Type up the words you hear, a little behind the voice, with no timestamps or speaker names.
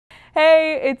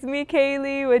Hey, it's me,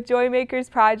 Kaylee, with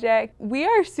Joymakers Project. We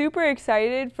are super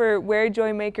excited for where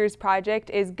Joymakers Project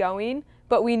is going,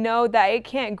 but we know that it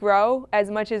can't grow as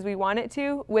much as we want it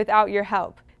to without your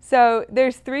help. So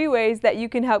there's 3 ways that you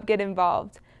can help get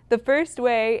involved. The first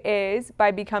way is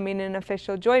by becoming an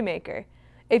official Joymaker.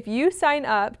 If you sign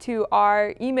up to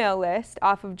our email list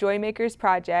off of Joymakers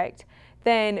Project,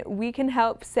 then we can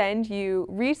help send you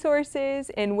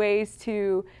resources and ways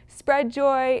to spread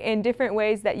joy and different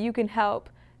ways that you can help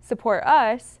support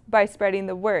us by spreading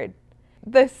the word.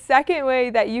 The second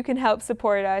way that you can help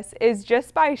support us is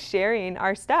just by sharing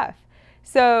our stuff.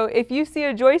 So if you see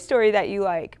a joy story that you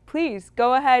like, please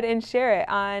go ahead and share it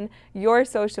on your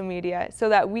social media so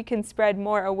that we can spread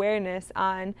more awareness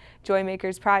on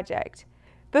Joymakers Project.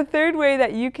 The third way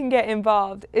that you can get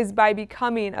involved is by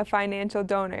becoming a financial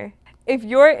donor. If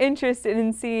you're interested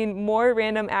in seeing more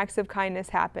random acts of kindness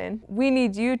happen, we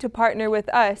need you to partner with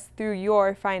us through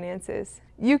your finances.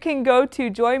 You can go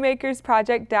to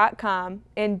joymakersproject.com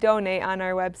and donate on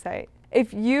our website.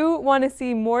 If you want to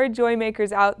see more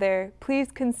Joymakers out there,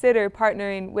 please consider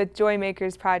partnering with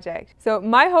Joymakers Project. So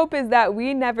my hope is that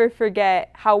we never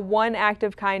forget how one act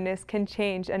of kindness can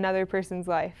change another person's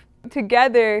life.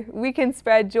 Together, we can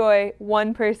spread joy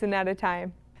one person at a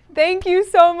time. Thank you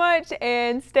so much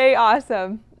and stay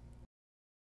awesome.